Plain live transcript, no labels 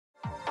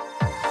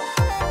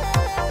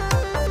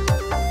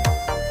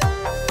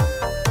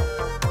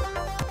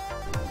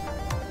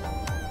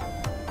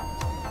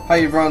Hi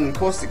everyone,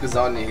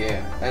 CausticLasagne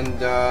here,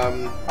 and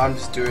I'm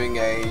just doing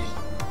a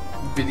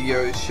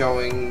video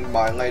showing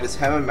my latest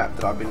hammer map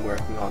that I've been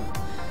working on.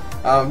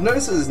 I've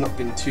noticed that there's not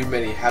been too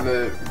many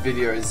hammer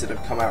videos that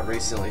have come out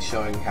recently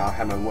showing how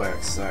hammer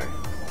works, so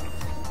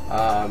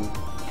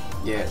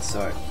yeah,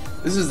 so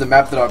this is the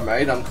map that I've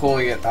made. I'm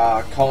calling it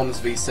Columns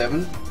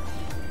V7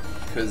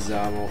 because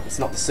well, it's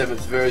not the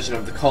 7th version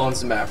of the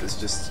Columns map, it's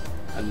just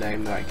a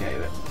name that I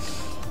gave it.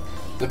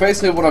 So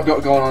basically what I've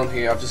got going on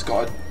here, I've just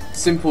got a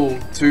simple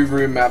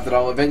 2-room map that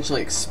I'll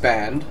eventually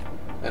expand,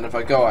 and if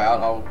I go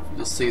out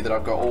you'll see that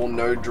I've got all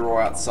node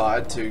drawer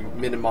outside to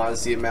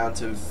minimize the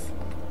amount of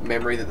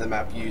memory that the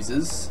map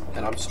uses,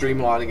 and I'm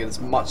streamlining it as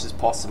much as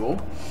possible.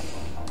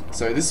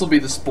 So this will be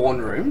the spawn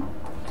room,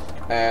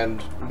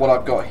 and what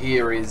I've got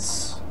here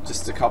is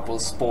just a couple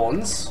of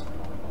spawns,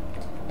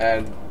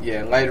 and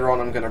yeah, later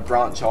on I'm going to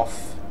branch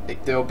off.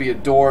 There'll be a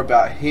door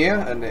about here,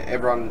 and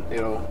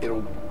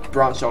it'll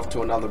branch off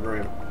to another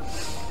room.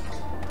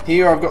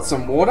 Here I've got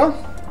some water,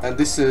 and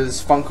this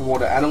is Funker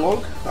Water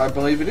Analog, I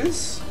believe it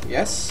is,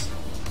 yes.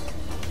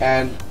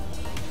 And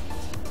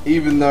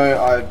even though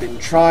I've been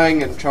trying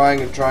to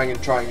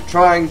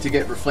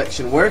get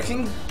reflection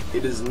working,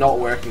 it is not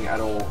working at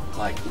all.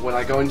 Like, when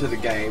I go into the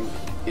game,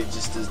 it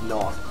just does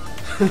not.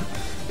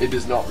 It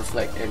does not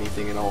reflect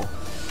anything at all.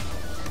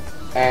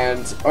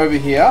 And over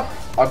here,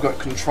 I've got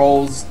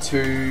controls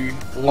to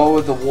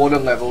lower the water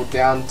level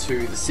down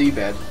to the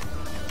seabed,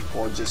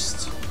 or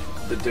just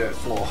the dirt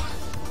floor.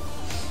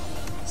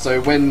 So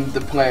when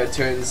the player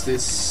turns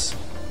this,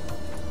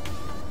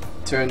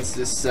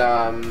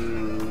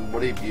 what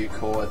do you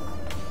call it?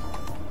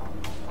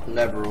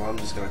 Lever, I'm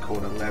just going to call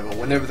it a lever.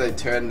 Whenever they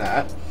turn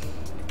that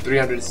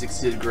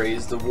 360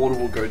 degrees, the water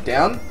will go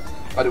down,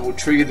 but it will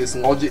trigger this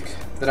logic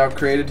that I've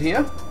created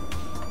here,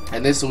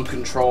 and this will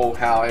control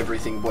how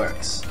everything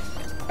works.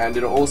 And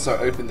it'll also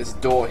open this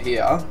door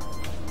here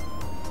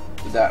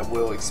that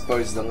will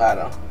expose the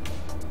ladder.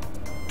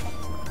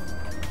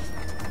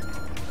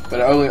 But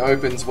it only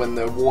opens when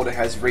the water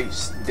has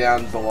reached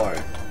down below.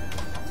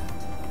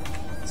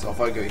 So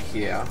if I go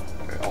here,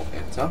 Alt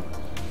Enter,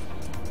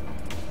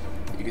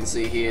 you can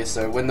see here,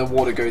 so when the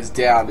water goes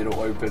down,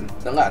 it'll open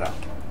the ladder.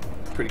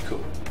 Pretty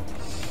cool.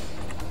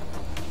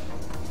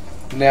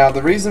 Now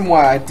the reason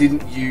why I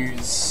didn't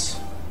use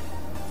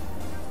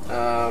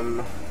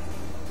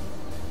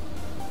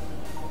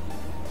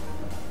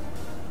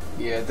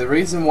the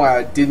reason why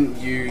I didn't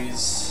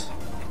use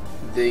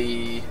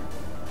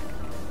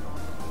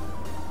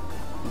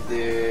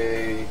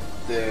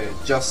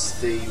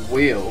just the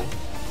wheel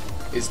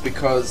is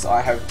because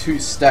I have 2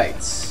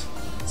 states.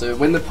 So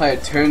when the player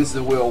turns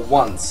the wheel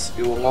once,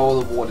 it will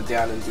lower the water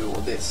down and do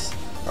all this,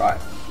 right?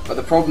 But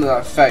the problem that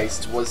I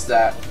faced was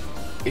that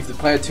if the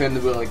player turned the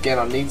wheel again,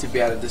 I need to be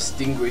able to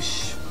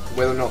distinguish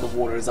whether or not the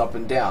water is up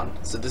and down.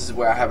 So this is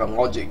where I have a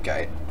logic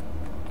gate.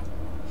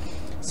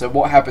 So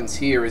what happens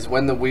here is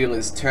when the wheel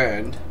is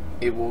turned,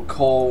 it will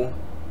call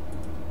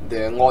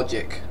the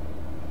logic,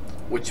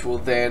 which will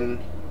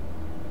then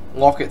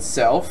lock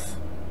itself,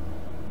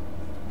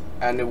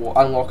 and it will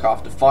unlock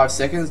after 5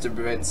 seconds to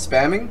prevent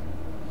spamming,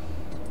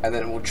 and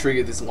then it will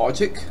trigger this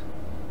logic,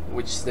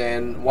 which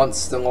then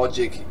once the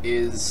logic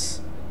is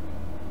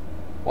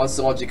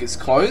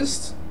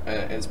closed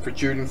and it's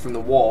protruding from the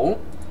wall,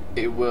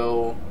 it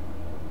will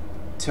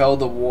tell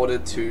the water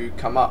to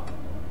come up,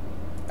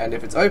 and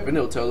if it's open, it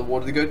will tell the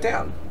water to go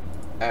down,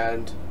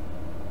 and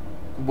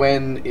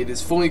when it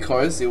is fully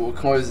closed, it will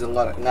close the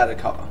ladder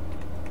cover.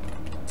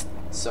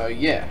 So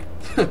yeah,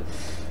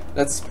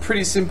 that's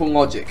pretty simple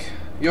logic.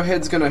 Your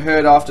head's gonna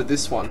hurt after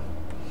this one.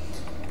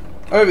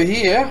 Over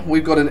here,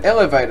 we've got an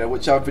elevator,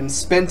 which I've been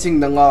spending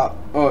the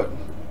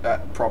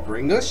proper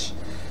English.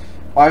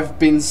 I've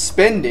been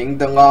spending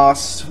the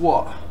last,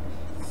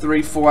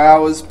 3-4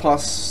 hours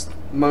plus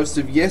most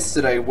of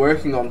yesterday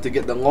working on to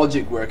get the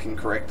logic working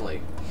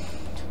correctly.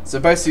 So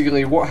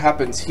basically what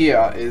happens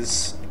here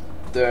is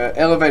the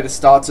elevator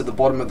starts at the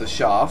bottom of the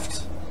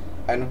shaft,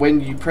 and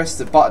when you press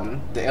the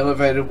button, the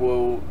elevator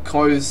will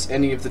close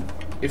any of the...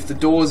 If the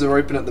doors are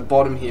open at the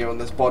bottom here on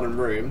this bottom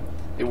room,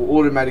 it will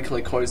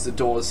automatically close the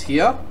doors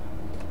here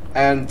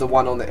and the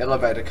one on the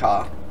elevator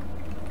car,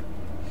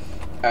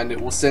 and it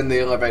will send the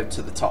elevator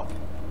to the top.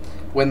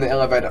 When the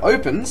elevator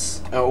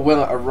opens, or when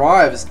it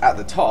arrives at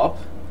the top,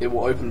 it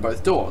will open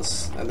both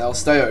doors, and they'll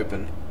stay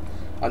open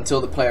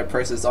until the player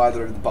presses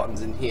either of the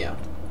buttons in here.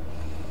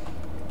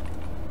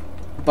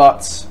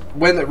 But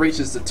when it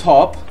reaches the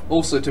top,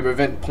 also to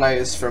prevent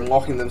players from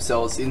locking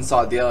themselves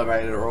inside the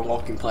elevator or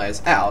locking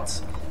players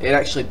out, it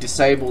actually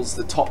disables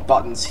the top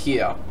buttons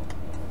here,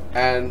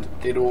 and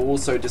it will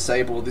also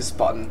disable this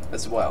button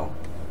as well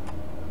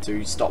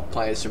to stop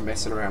players from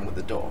messing around with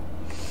the door.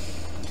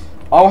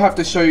 I'll have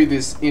to show you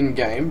this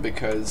in-game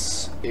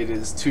because it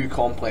is too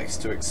complex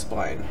to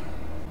explain.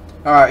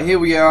 Alright, here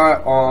we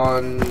are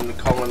on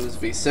Columns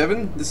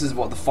V7. This is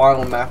what the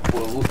final map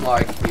will look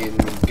like in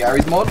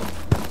Gary's mod.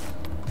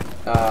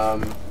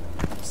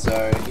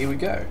 So here we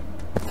go.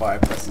 If I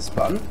press this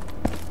button,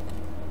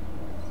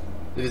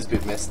 it is a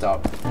bit messed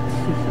up.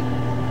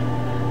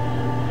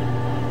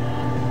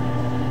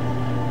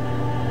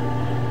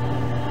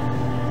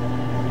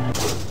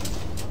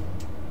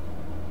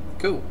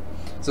 Cool.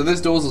 So those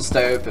doors will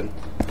stay open.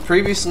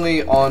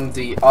 Previously on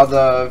the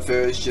other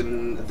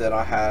version that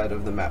I had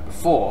of the map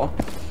before,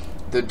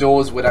 the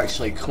doors would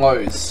actually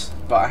close,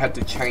 but I had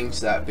to change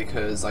that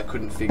because I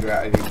couldn't figure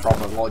out any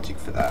proper logic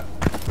for that.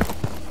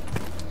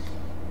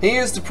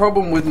 Here's the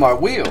problem with my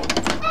wheel.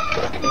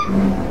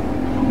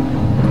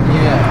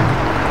 Yeah.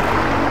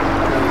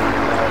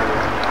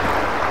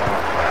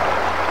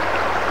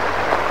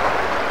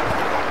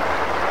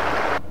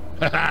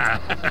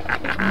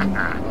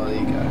 Well, there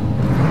you go.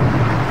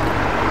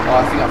 Oh,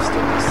 I think I've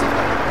still missed it.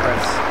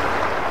 Press.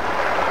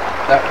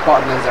 That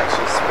button is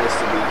actually supposed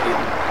to be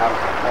hidden out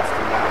off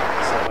the map,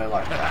 somewhere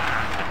like that.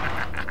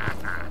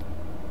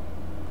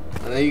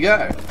 And there you go.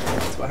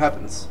 That's what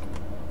happens.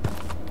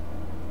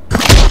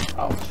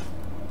 Ouch.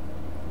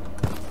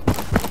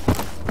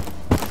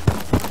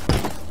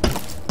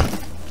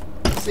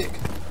 Sick.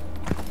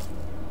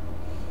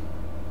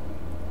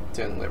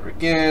 Turn the lever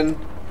again.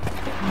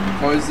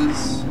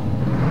 Closes.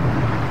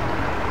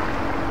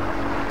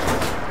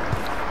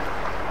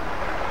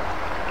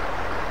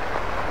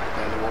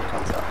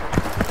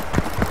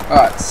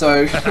 Alright,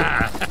 so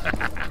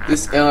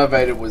this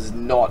elevator was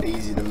not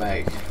easy to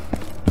make.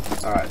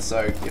 Alright, so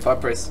if I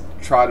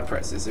try to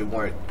press this, it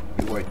won't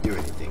do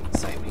anything.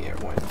 Same here,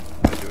 it won't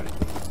do anything.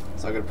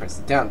 So I gotta press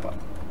the down button.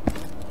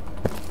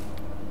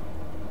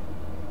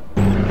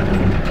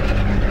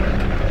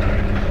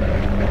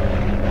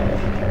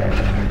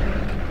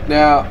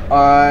 Now,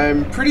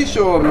 I'm pretty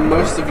sure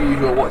most of you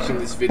who are watching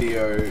this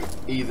video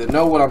either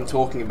know what I'm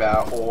talking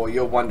about, or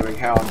you're wondering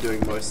how I'm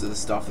doing most of the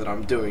stuff that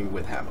I'm doing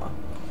with Hammer.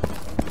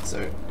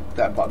 So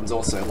that button's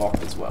also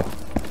locked as well,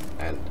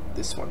 and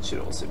this one should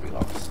also be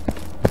locked.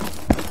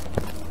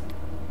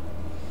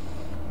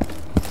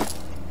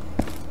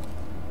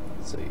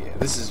 So yeah,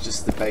 this is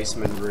just the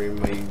basement room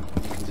where you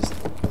can just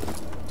do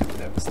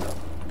whatever stuff.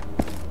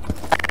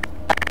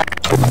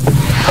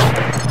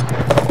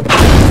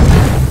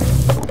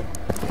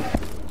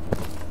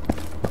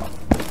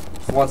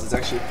 For once it's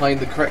actually playing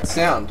the correct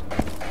sound.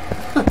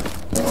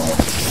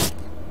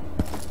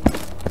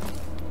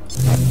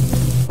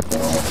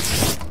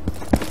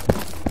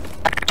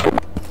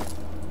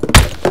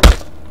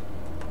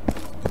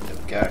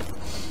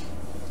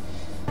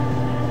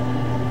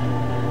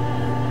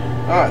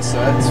 Alright, so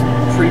that's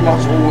pretty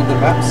much all of the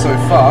map so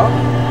far.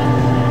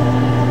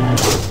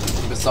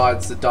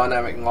 Besides the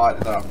dynamic light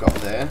that I've got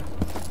there.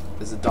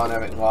 There's a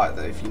dynamic light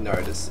that, if you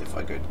notice, if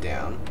I go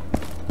down,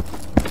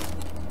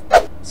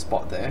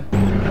 spot there,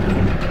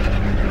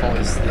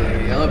 follows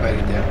the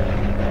elevator down.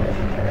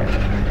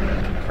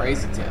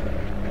 Crazy town.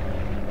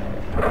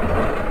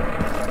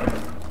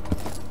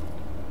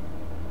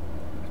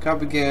 Back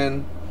up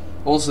again.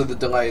 Also, the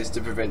delay is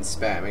to prevent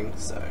spamming,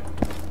 so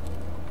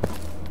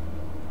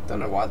don't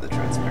know why they're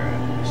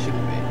transparent. It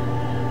shouldn't be.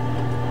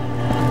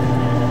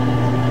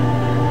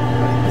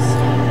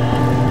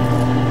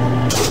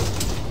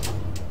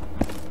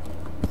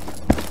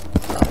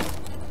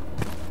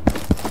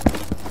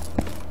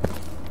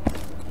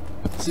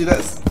 See,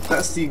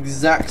 that's the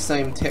exact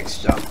same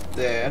texture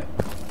there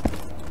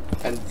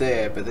and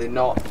there, but they're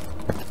not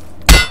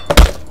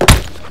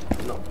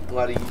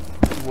bloody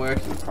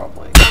working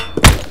properly.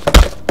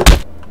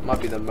 Might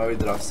be the mode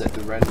that I've set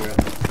to render it.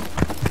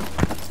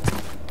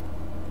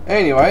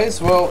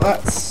 Anyways, well,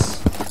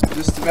 that's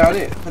just about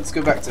it. Let's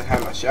go back to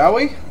Hammer, shall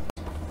we?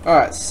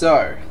 Alright,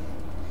 so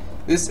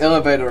this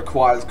elevator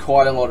requires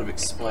quite a lot of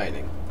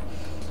explaining.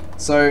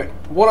 So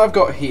what I've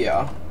got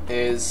here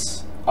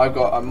is I've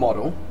got a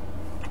model.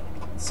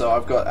 So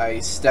I've got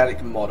a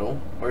static model,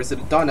 or is it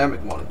a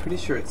dynamic model? I'm pretty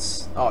sure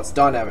it's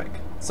dynamic.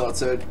 So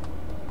it's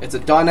a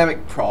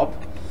dynamic prop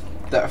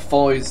that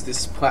follows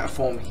this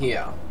platform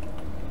here.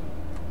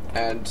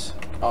 And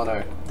oh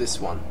no, this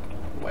one.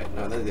 Wait,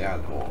 no, they're the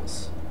outer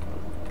walls.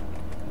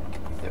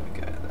 There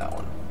we go, that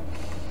one.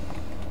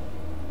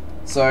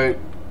 So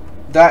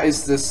that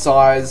is the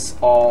size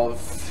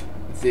of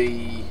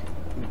the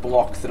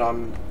block that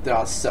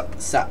I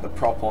sat the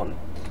prop on.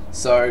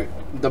 So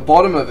the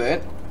bottom of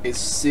it is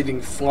sitting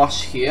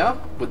flush here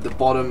with the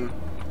bottom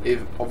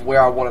of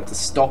where I want it to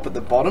stop at the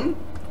bottom.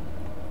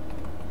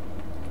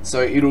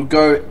 So it'll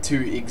go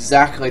to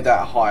exactly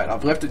that height.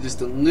 I've left it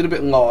just a little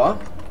bit lower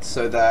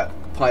so that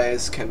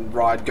players can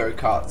ride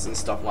go-karts and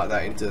stuff like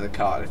that into the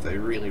cart if they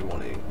really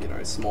want to, you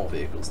know, small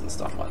vehicles and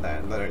stuff like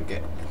that, and they don't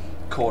get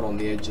caught on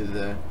the edge of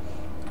the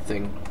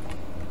thing.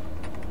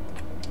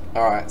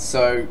 Alright,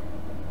 so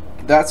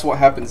that's what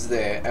happens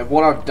there, and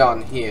what I've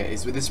done here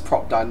is with this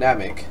prop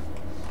dynamic,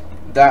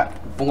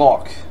 that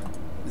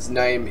block's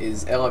name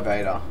is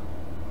elevator,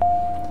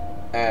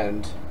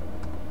 and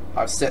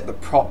I've set the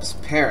prop's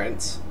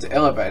parent to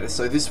elevator,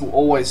 so this will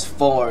always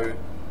follow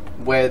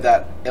where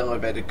that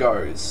elevator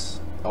goes,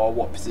 or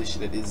what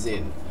position it is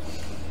in.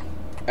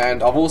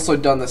 And I've also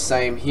done the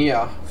same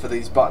here for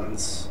these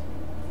buttons.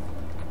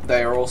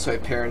 They are also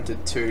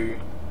parented to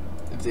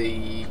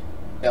the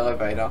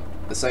elevator,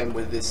 the same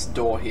with this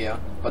door here,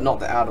 but not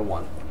the outer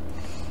one.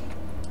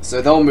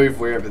 So they'll move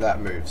wherever that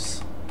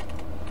moves.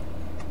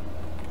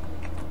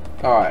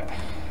 Alright,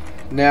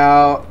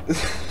 now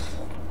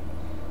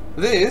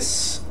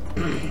This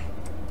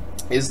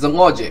is the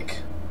logic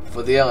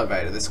for the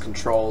elevator. This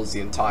controls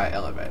the entire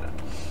elevator.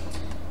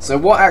 So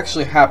what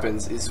actually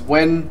happens is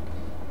when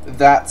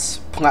that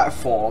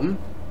platform,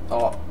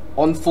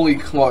 on fully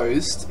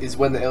closed, is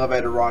when the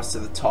elevator rises to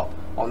the top.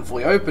 On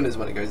fully open is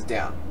when it goes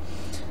down.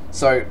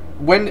 So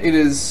when it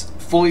is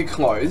fully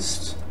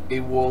closed,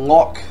 it will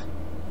lock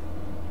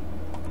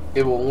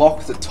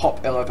the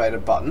top elevator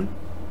button.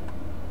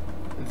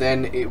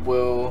 Then it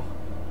will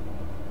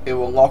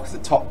lock the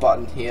top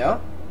button here.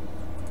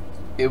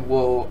 It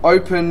will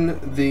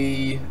open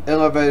the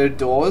elevator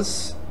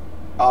doors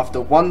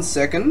after 1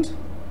 second.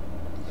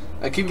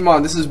 Now keep in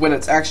mind, this is when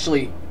it's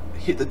actually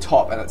hit the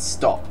top and it's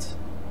stopped.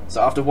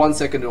 So after 1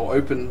 second, it will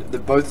open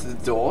both of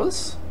the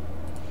doors.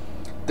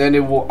 Then it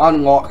will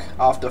unlock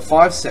after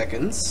 5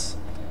 seconds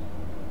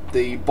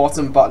the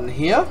bottom button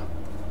here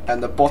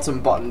and the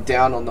bottom button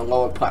down on the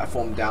lower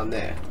platform down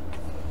there.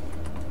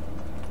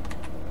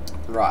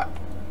 Right.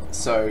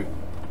 So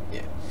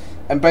yeah.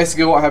 And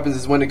basically what happens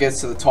is when it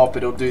gets to the top,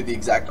 it'll do the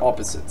exact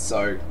opposite.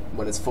 So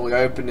when it's fully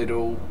open,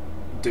 it'll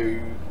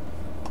do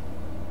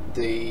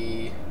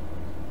the...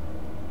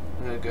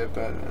 I'm gonna go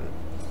back.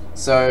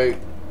 So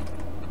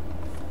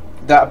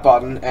that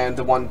button and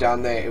the one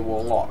down there, it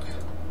will lock.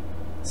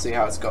 See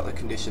how it's got the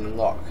condition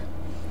lock.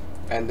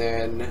 And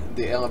then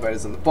the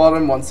elevator's on the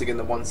bottom, once again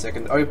the 1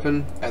 second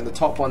open, and the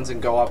top ones can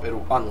go up,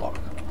 it'll unlock.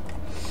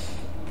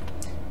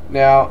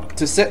 Now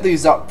to set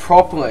these up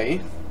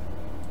properly,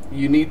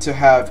 you need to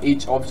have,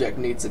 each object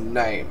needs a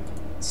name.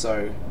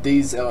 So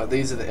these are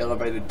the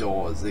elevator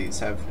doors, these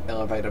have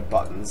elevator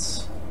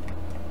buttons,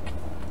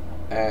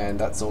 and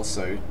that's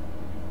also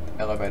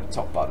the elevator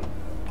top button.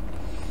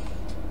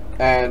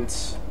 And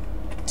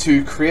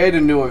to create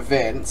a new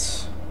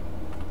event,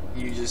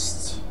 you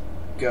just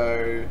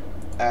go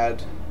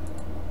add,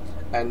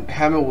 and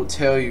Hammer will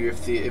tell you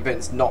if the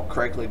event's not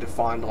correctly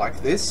defined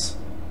like this.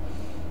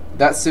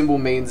 That symbol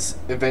means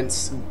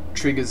events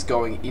triggers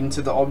going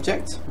into the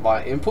object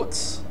via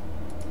inputs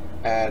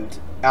and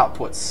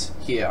outputs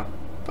here,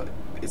 but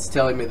it's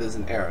telling me there's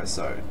an error,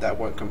 so that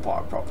won't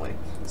compile properly.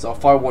 So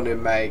if I want to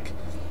make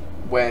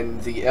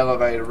when the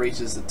elevator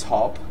reaches the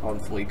top on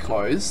fully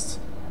closed,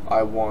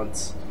 I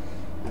want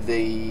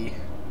the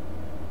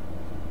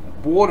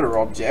water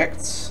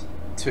object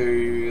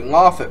to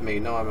laugh at me.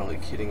 No, I'm only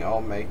kidding.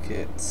 I'll make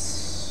it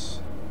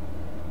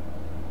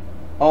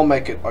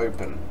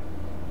open.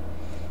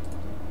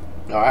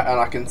 Alright, and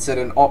I can set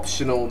an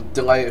optional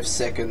delay of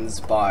seconds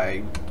by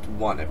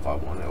 1 if I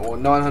want it, or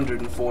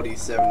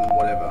 947,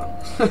 whatever.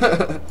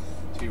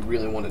 If you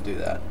really want to do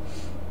that.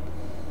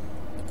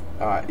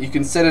 Alright, you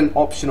can set an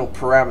optional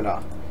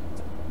parameter.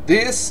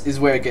 This is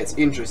where it gets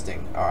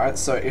interesting. Alright,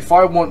 so if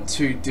I want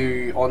to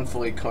do on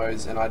fully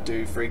closed, and I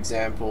do, for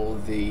example,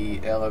 the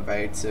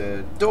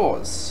elevator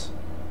doors,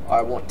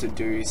 I want to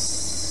do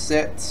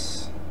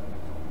set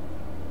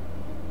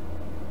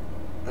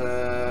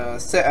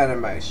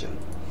animation.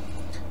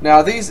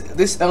 Now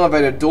this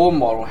elevator door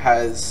model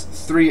has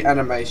 3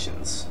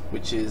 animations,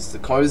 which is the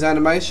close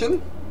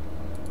animation,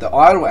 the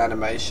idle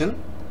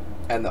animation,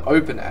 and the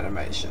open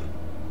animation.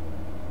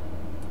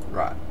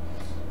 Right.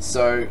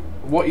 So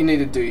what you need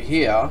to do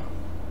here,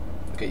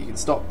 okay, you can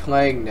stop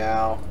playing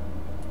now.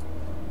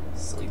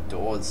 Silly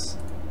doors.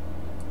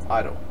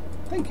 Idle.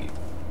 Thank you.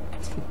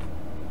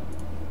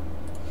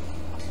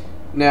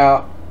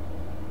 Now,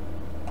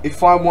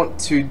 if I want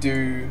to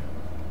do,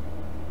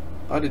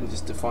 I didn't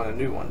just define a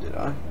new one, did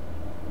I?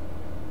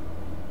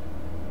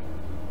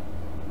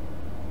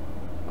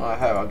 I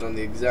have. I've done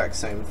the exact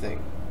same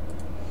thing.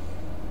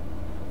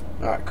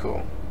 Alright,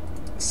 cool.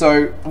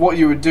 So what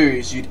you would do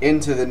is you'd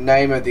enter the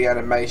name of the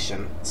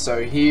animation.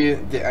 So here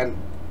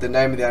the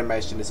name of the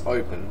animation is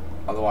open,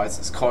 otherwise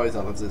it's closed,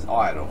 otherwise it's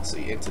idle. So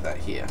you enter that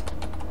here.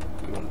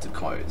 You want it to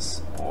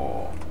close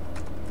or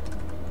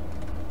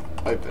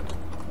open,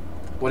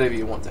 whatever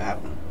you want to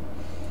happen.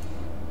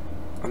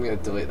 I'm going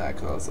to delete that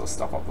because I'll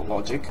stuff up the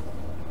logic.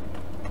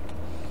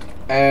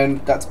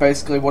 And that's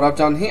basically what I've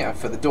done here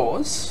for the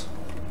doors.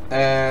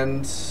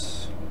 And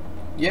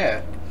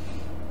yeah,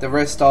 the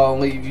rest I'll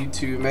leave you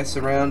to mess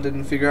around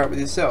and figure out with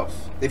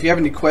yourself. If you have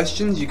any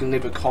questions, you can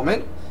leave a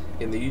comment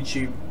in the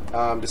YouTube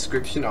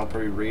description. I'll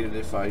probably read it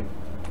if I...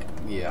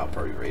 yeah, I'll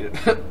probably read it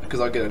because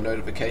I'll get a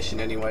notification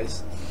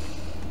anyways.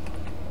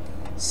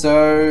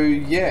 So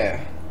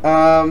yeah.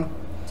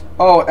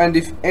 Oh, and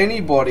if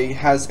anybody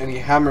has any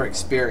Hammer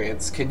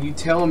experience, can you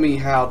tell me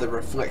how the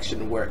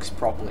reflection works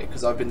properly?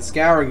 Because I've been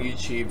scouring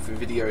YouTube for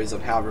videos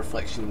on how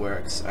reflection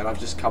works, and I've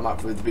just come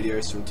up with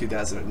videos from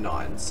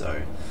 2009,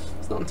 so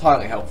it's not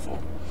entirely helpful.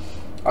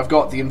 I've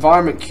got the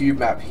environment cube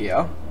map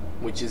here,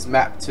 which is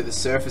mapped to the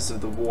surface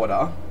of the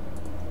water,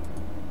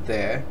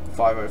 there,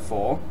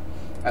 504,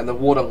 and the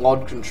water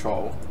load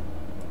control.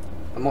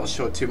 I'm not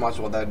sure too much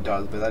what that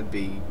does, but that'd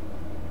be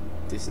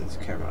distance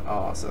camera.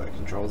 Oh, so that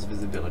controls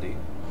visibility.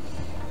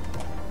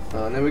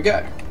 And there we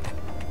go.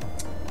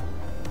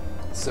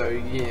 So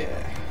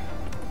yeah,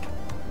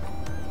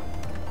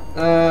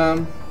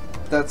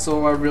 that's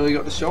all I really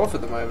got to show off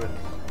at the moment.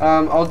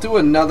 I'll do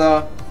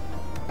another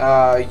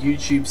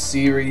YouTube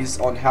series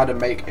on how to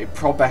make a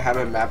proper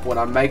hammer map. When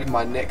I make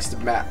my next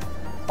map,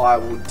 I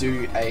will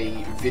do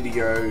a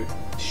video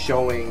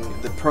showing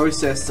the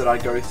process that I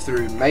go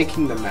through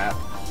making the map,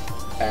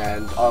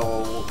 and I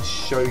will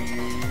show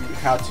you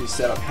how to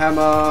set up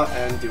hammer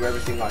and do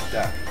everything like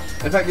that.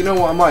 In fact, you know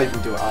what, I might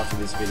even do it after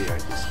this video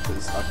just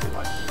because I feel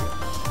like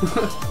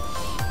doing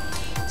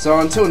it. So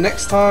until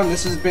next time,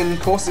 this has been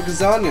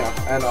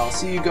CausticLasagne, and I'll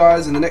see you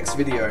guys in the next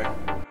video.